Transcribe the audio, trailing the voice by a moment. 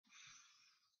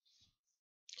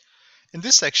In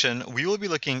this section, we will be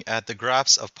looking at the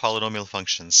graphs of polynomial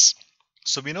functions.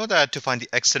 So we know that to find the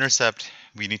x-intercept,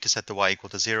 we need to set the y equal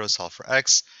to 0, solve for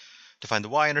x. To find the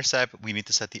y-intercept, we need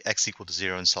to set the x equal to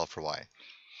 0 and solve for y.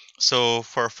 So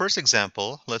for our first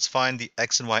example, let's find the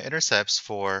x and y-intercepts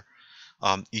for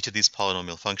each of these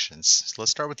polynomial functions. So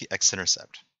let's start with the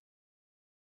x-intercept.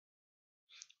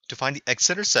 To find the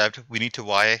x-intercept, we need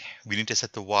to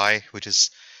set the y, which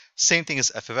is same thing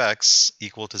as f of x,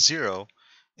 equal to 0,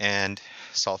 and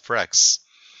solve for x.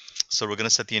 So we're going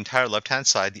to set the entire left-hand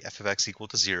side, the f of x equal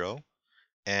to 0,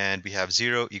 and we have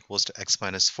 0 equals to x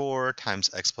minus 4 times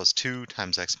x plus 2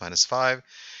 times x minus 5,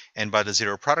 and by the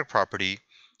zero product property,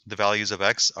 the values of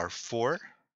x are 4,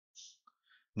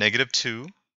 negative 2,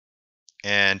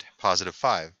 and positive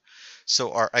 5.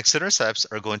 So our x-intercepts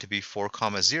are going to be 4,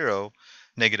 0,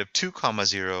 negative 2,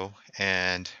 0,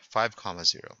 and 5,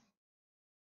 0.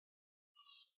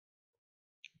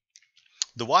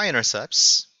 The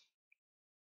y-intercepts,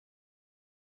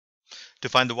 to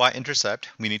find the y-intercept,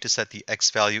 we need to set the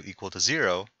x value equal to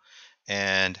 0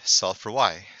 and solve for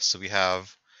y. So we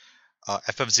have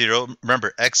f of 0,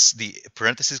 remember x, the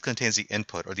parentheses contains the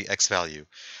input or the x value.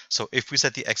 So if we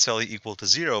set the x value equal to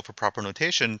 0 for proper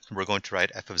notation, we're going to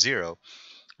write f of 0.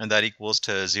 And that equals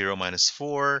to 0 minus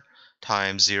 4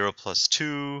 times 0 plus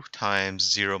 2 times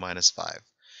 0 minus 5.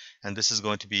 And this is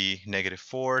going to be negative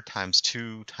 4 times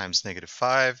 2 times negative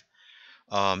 5.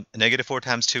 Negative 4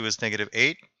 times 2 is negative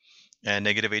 8. And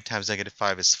negative 8 times negative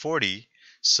 5 is 40.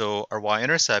 So our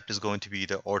y-intercept is going to be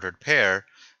the ordered pair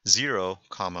 0,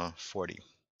 40.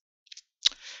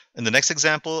 In the next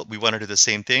example, we want to do the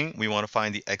same thing. We want to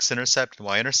find the x-intercept and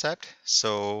y-intercept.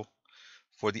 So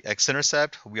for the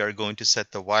x-intercept, we are going to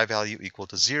set the y value equal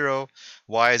to 0.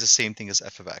 Y is the same thing as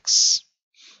f of x.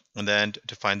 And then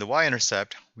to find the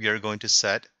y-intercept, we are going to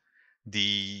set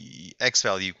the x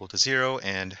value equal to 0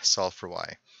 and solve for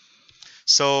y.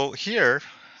 So here,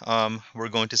 we're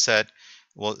going to set,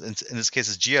 well, in this case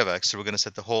it's g of x, so we're going to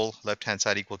set the whole left-hand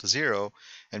side equal to 0,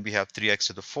 and we have 3x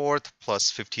to the 4th plus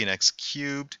 15x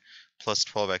cubed plus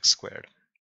 12x squared.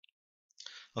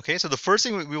 Okay, so the first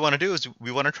thing we want to do is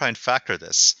we want to try and factor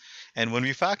this. And when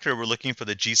we factor, we're looking for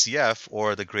the GCF,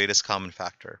 or the greatest common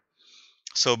factor.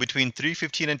 So between 3,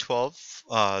 15, and 12,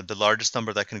 the largest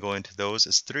number that can go into those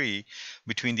is 3.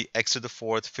 Between the x to the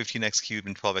 4th, 15x cubed,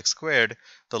 and 12x squared,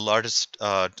 the largest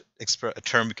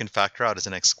term we can factor out is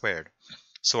an x squared.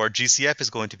 So our GCF is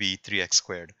going to be 3x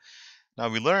squared. Now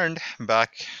we learned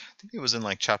back, I think it was in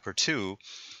like chapter 2,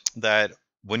 that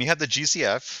when you have the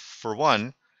GCF, for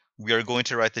one, we are going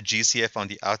to write the GCF on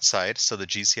the outside. So the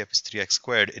GCF is 3x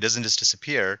squared. It doesn't just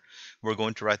disappear. We're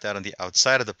going to write that on the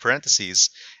outside of the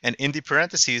parentheses. And in the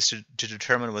parentheses, to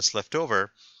determine what's left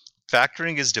over,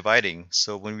 factoring is dividing.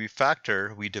 So when we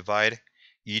factor, we divide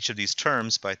each of these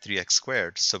terms by 3x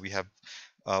squared. So we have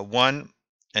 1,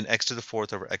 and x to the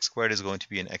 4th over x squared is going to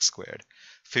be an x squared.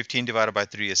 15 divided by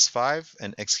 3 is 5,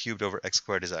 and x cubed over x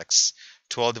squared is x.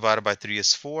 12 divided by 3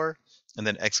 is 4, and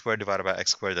then x squared divided by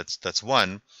x squared, that's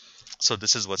 1. So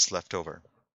this is what's left over.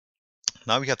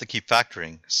 Now we have to keep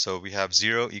factoring. So we have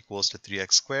 0 equals to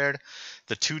 3x squared.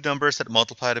 The two numbers that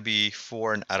multiply to be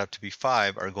 4 and add up to be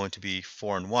 5 are going to be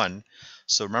 4 and 1.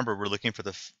 So remember, we're looking for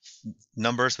the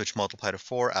numbers which multiply to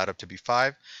 4, add up to be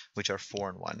 5, which are 4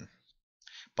 and 1.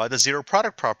 By the zero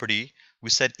product property, we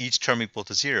set each term equal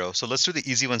to 0. So let's do the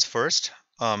easy ones first.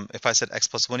 If I set x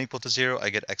plus 1 equal to 0,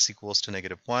 I get x equals to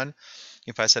negative 1.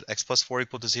 If I set x plus 4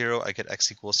 equal to 0, I get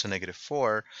x equals to negative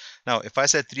 4. Now, if I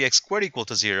set 3x squared equal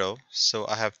to 0, so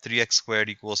I have 3x squared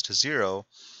equals to 0,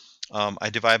 I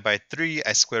divide by 3,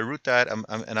 I square root that, and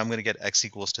I'm going to get x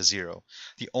equals to 0.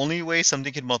 The only way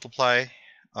something can multiply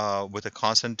with a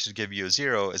constant to give you a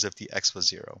 0 is if the x was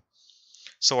 0.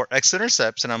 So our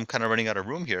x-intercepts, and I'm kind of running out of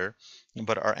room here,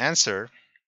 but our answer,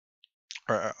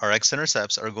 our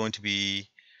x-intercepts are going to be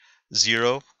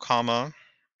 0,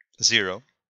 0,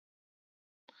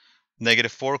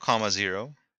 negative 4,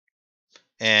 0,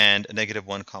 and negative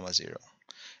 1, 0.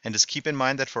 And just keep in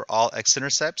mind that for all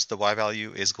x-intercepts, the y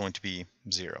value is going to be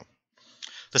 0.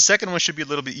 The second one should be a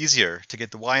little bit easier. To get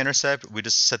the y-intercept, we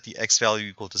just set the x value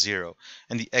equal to 0.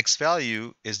 And the x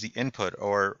value is the input,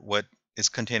 or what is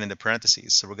contained in the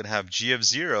parentheses. So we're going to have g of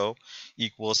 0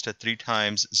 equals to 3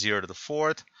 times 0 to the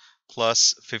 4th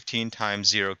plus 15 times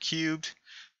 0 cubed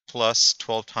plus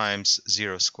 12 times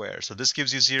 0 squared. So this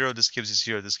gives you 0, this gives you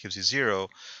 0, this gives you 0.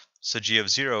 So g of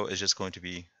 0 is just going to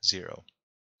be 0.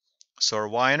 So our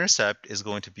y-intercept is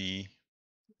going to be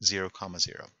 0,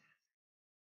 0.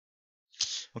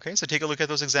 Okay, so take a look at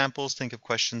those examples. Think of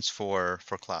questions for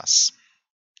class.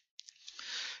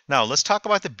 Now let's talk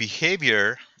about the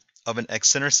behavior of an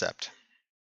x-intercept.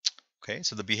 Okay,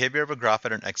 so the behavior of a graph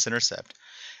at an x-intercept.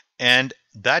 And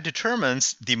that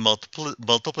determines the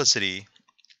multiplicity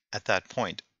at that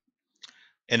point.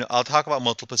 And I'll talk about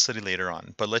multiplicity later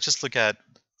on, but let's just look at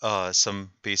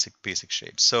some basic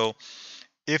shapes. So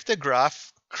if the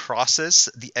graph crosses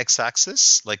the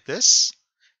x-axis like this,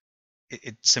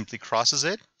 it simply crosses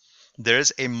it,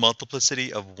 there's a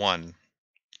multiplicity of 1.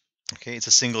 Okay, it's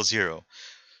a single zero.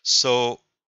 So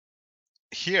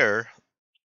here,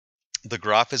 the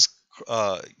graph is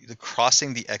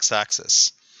crossing the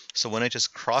x-axis. So when it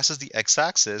just crosses the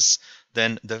x-axis,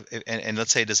 then and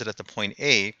let's say it does it at the point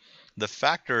A, the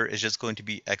factor is just going to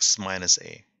be x minus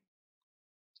A.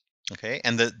 Okay,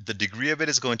 and the degree of it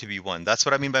is going to be 1. That's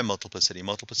what I mean by multiplicity.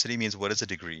 Multiplicity means what is a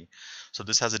degree? So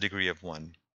this has a degree of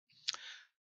 1.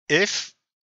 If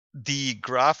the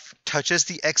graph touches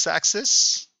the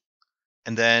x-axis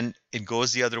and then it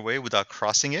goes the other way without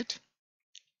crossing it,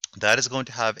 that is going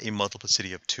to have a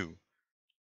multiplicity of 2.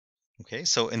 Okay,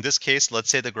 so in this case, let's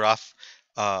say the graph,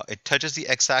 it touches the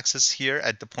x-axis here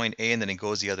at the point A and then it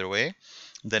goes the other way,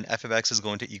 then f of x is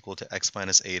going to equal to x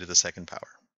minus a to the second power.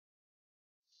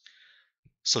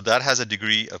 So that has a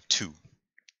degree of 2.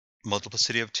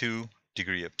 Multiplicity of 2,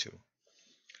 degree of 2.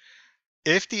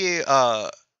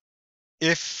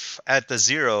 If at the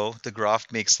 0 the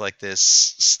graph makes like this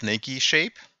snaky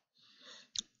shape,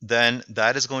 then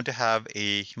that is going to have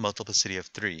a multiplicity of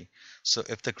 3. So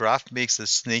if the graph makes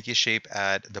this snaky shape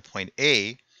at the point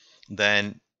A,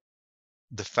 then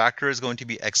the factor is going to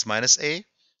be x minus a,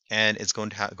 and it's going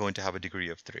to have a degree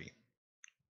of 3.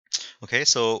 Okay,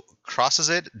 so crosses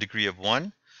it, degree of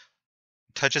 1,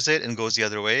 touches it and goes the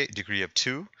other way, degree of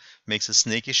 2, makes a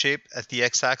snaky shape at the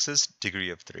x-axis,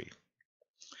 degree of 3.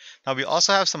 Now we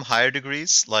also have some higher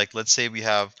degrees, like let's say we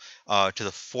have to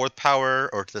the 4th power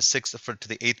or to the 6th to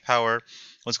the 8th power.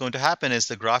 What's going to happen is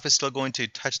the graph is still going to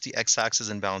touch the x-axis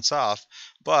and bounce off,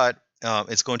 but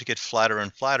it's going to get flatter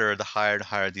and flatter the higher and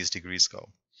higher these degrees go.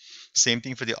 Same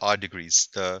thing for the odd degrees.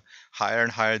 The higher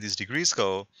and higher these degrees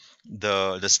go,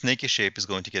 the snaky shape is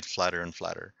going to get flatter and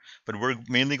flatter. But we're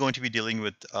mainly going to be dealing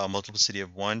with multiplicity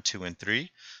of 1, 2, and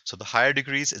 3. So the higher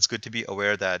degrees, it's good to be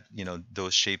aware that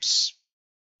those shapes,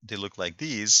 they look like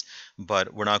these,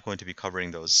 but we're not going to be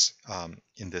covering those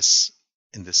in this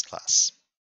class.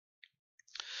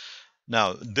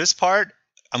 Now this part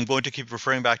I'm going to keep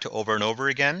referring back to over and over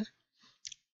again.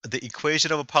 The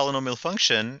equation of a polynomial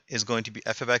function is going to be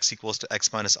f of x equals to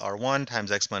x minus r1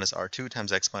 times x minus r2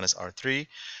 times x minus r3,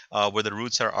 where the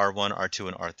roots are r1, r2,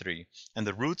 and r3. And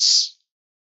the roots,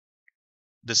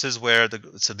 this is where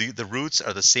the roots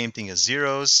are the same thing as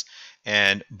zeros,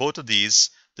 and both of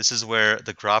these, this is where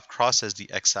the graph crosses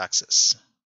the x-axis.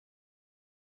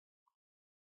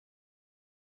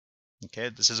 Okay,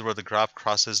 this is where the graph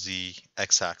crosses the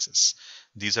x-axis.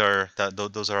 Those are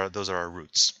our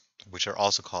roots, which are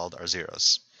also called our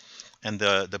zeros. And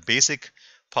the basic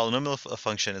polynomial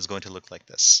function is going to look like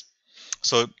this.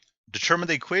 So determine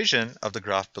the equation of the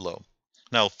graph below.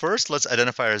 Now first, let's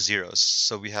identify our zeros.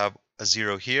 So we have a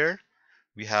 0 here,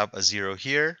 we have a 0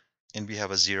 here, and we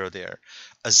have a 0 there.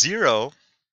 A 0,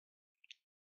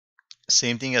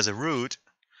 same thing as a root,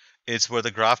 it's where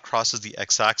the graph crosses the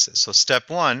x-axis. So step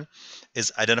 1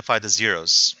 is identify the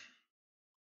zeros.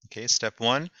 Okay, step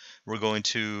 1, we're going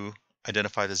to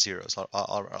identify the zeros.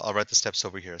 I'll write the steps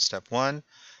over here. Step 1,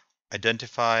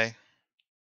 identify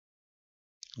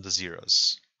the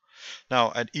zeros.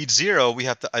 Now at each 0, we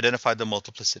have to identify the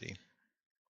multiplicity.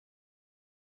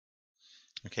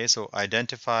 Okay, so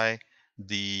identify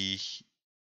the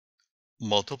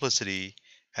multiplicity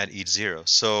at each 0.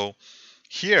 So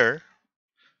here,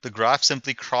 the graph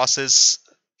simply crosses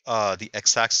the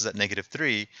x-axis at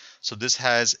 -3, so this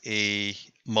has a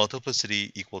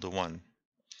multiplicity equal to 1.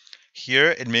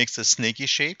 Here it makes a snaky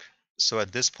shape, so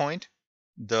at this point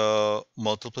the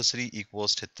multiplicity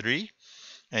equals to 3,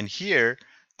 and here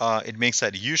it makes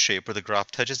that U shape where the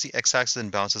graph touches the x-axis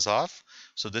and bounces off,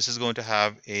 so this is going to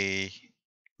have a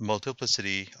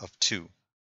multiplicity of 2.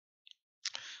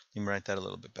 Let me write that a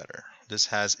little bit better. This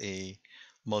has a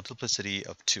multiplicity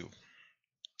of 2.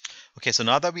 Okay, so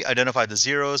now that we identified the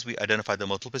zeros, we identified the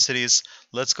multiplicities,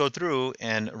 let's go through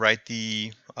and write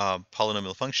the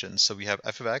polynomial functions. So we have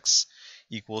f of x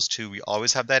equals to, we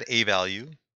always have that a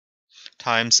value,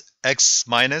 times x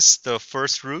minus the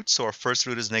first root, so our first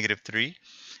root is -3,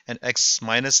 and x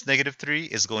minus -3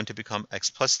 is going to become x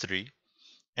plus 3,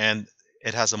 and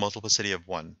it has a multiplicity of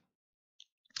 1.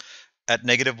 At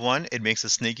 -1, it makes a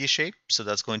snaky shape, so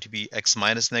that's going to be x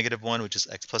minus -1, which is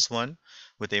x plus 1,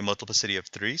 with a multiplicity of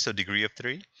 3, so degree of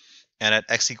 3. And at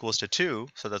x equals to 2,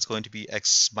 so that's going to be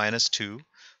x minus 2.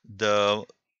 The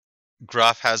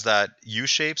graph has that U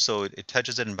shape, so it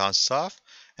touches it and bounces off,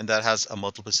 and that has a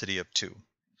multiplicity of 2.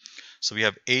 So we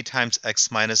have a times x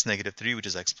minus negative 3, which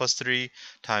is x plus 3,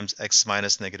 times x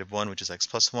minus negative 1, which is x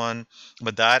plus 1.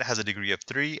 But that has a degree of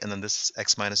 3, and then this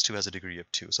x minus 2 has a degree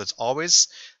of 2. So it's always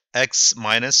x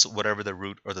minus whatever the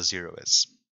root or the 0 is.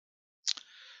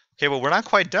 Okay, well, we're not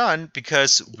quite done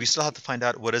because we still have to find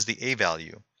out what is the a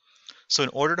value. So in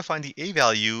order to find the a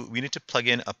value, we need to plug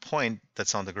in a point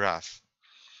that's on the graph.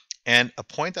 And a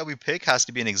point that we pick has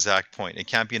to be an exact point. It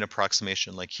can't be an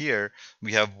approximation. Like here,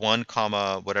 we have 1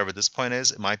 comma whatever this point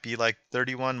is. It might be like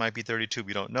 31, might be 32.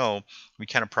 We don't know. We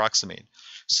can't approximate.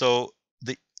 So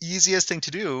the easiest thing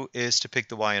to do is to pick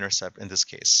the y-intercept in this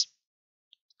case.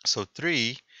 So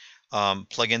 3,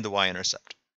 plug in the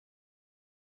y-intercept.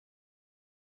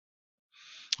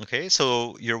 Okay,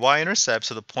 so your y-intercept,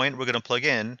 so the point we're going to plug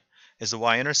in is the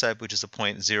y-intercept, which is the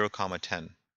point 0, comma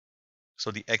 10. So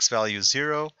the x value is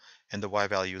 0 and the y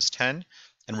value is 10,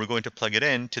 and we're going to plug it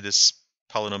in to this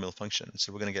polynomial function.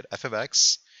 So we're going to get f of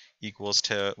x equals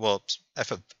to, well,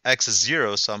 f of x is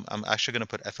 0, so I'm actually going to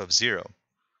put f of 0.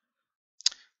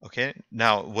 Okay,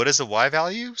 now what is the y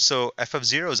value? So f of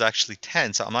 0 is actually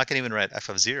 10, so I'm not going to even write f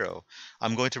of 0.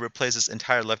 I'm going to replace this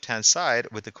entire left-hand side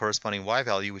with the corresponding y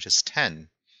value, which is 10,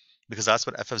 because that's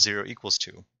what f of 0 equals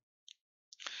to.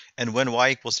 And when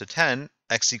y equals to 10,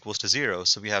 x equals to 0.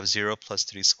 So we have 0 plus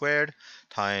 3 squared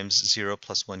times 0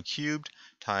 plus 1 cubed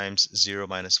times 0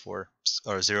 minus 4,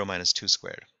 or 0 minus 2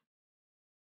 squared.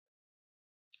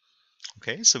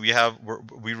 Okay, so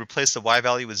we replace the y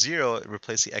value with 0,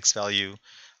 replace the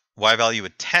y value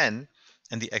with 10,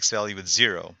 and the x value with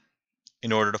 0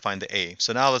 in order to find the a.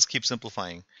 So now let's keep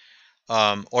simplifying.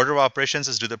 Order of operations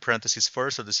is do the parentheses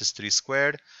first, so this is 3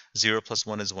 squared, 0 plus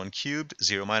 1 is 1 cubed,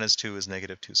 0 minus 2 is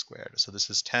negative 2 squared. So this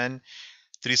is 10,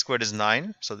 3 squared is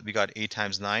 9, so we got 8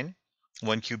 times 9,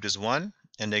 1 cubed is 1,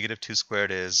 and negative 2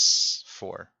 squared is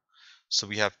 4. So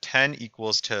we have 10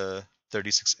 equals to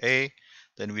 36a,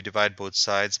 then we divide both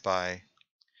sides by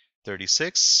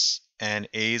 36, and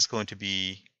a is going to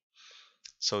be,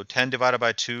 so 10 divided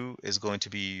by 2 is going to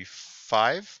be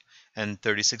 5, and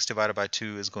 36 divided by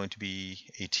 2 is going to be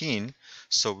 18.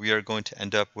 So we are going to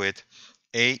end up with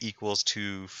a equals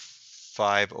to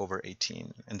 5 over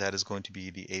 18, and that is going to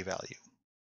be the a value.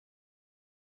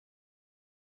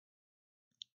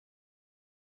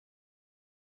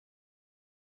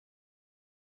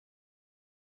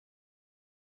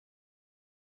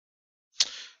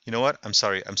 You know what? I'm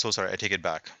sorry. I'm so sorry. I take it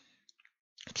back.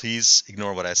 Please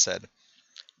ignore what I said.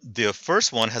 The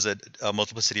first one has a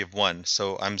multiplicity of 1,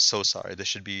 so I'm so sorry. This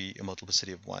should be a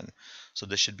multiplicity of 1. So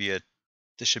this should be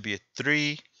a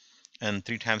 3, and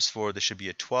 3 times 4, this should be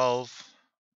a 12.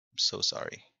 I'm so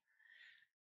sorry.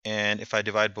 And if I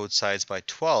divide both sides by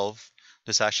 12,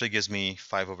 this actually gives me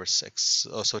 5 over 6.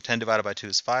 So 10 divided by 2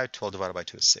 is 5, 12 divided by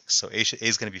 2 is 6. So a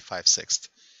is going to be 5/6.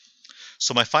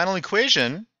 So my final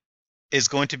equation is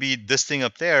going to be this thing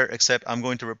up there, except I'm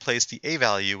going to replace the a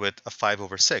value with a 5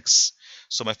 over 6.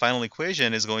 So my final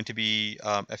equation is going to be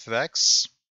f of x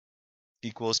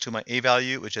equals to my a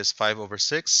value, which is 5 over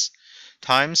 6,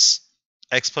 times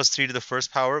x plus 3 to the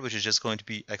first power, which is just going to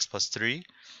be x plus 3,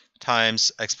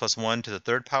 times x plus 1 to the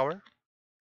third power,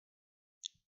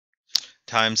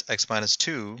 times x minus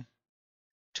 2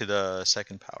 to the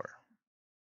second power.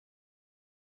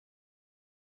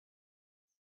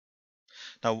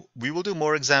 Now, we will do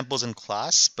more examples in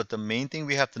class, but the main thing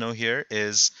we have to know here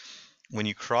is when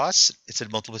you cross, it's a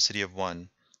multiplicity of 1.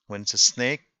 When it's a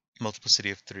snake, multiplicity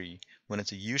of 3. When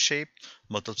it's a U-shape,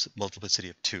 multiplicity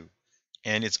of 2.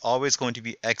 And it's always going to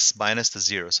be x minus the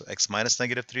 0. So x minus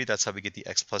negative 3, that's how we get the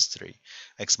x plus 3.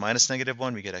 X minus negative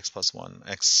 1, we get x plus 1.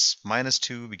 X minus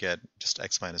 2, we get just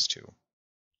x minus 2.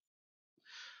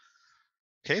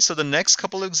 Okay, so the next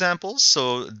couple of examples,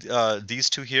 so these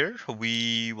two here,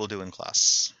 we will do in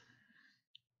class.